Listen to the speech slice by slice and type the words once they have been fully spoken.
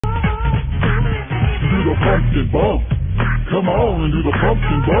pumpkin bump. Come on and do the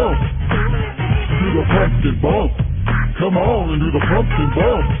pumpkin bump. Do the pumpkin bump. Come on and do the pumpkin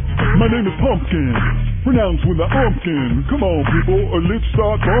bump. My name is Pumpkin, pronounced with the umpkin. Come on people, let's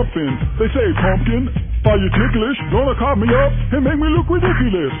start bumping. They say pumpkin, are you ticklish? Gonna carve me up and make me look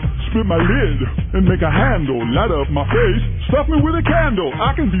ridiculous. Split my lid and make a handle. Light up my face, stuff me with a candle.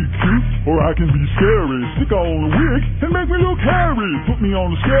 I can be cute or I can be scary. Stick on a wig and make me look hairy. Put me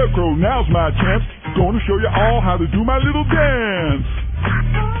on the scarecrow, now's my chance. Gonna show you all how to do my little dance.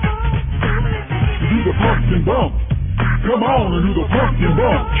 Do the pumpkin bump. Come on and do the pumpkin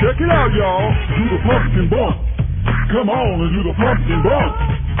bump. Check it out, y'all. Do the pumpkin bump. Come on and do the pumpkin bump.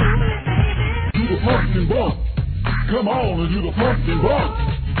 Do the pumpkin bump. Come on and do the pumpkin bump.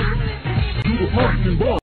 Do the pumpkin bump.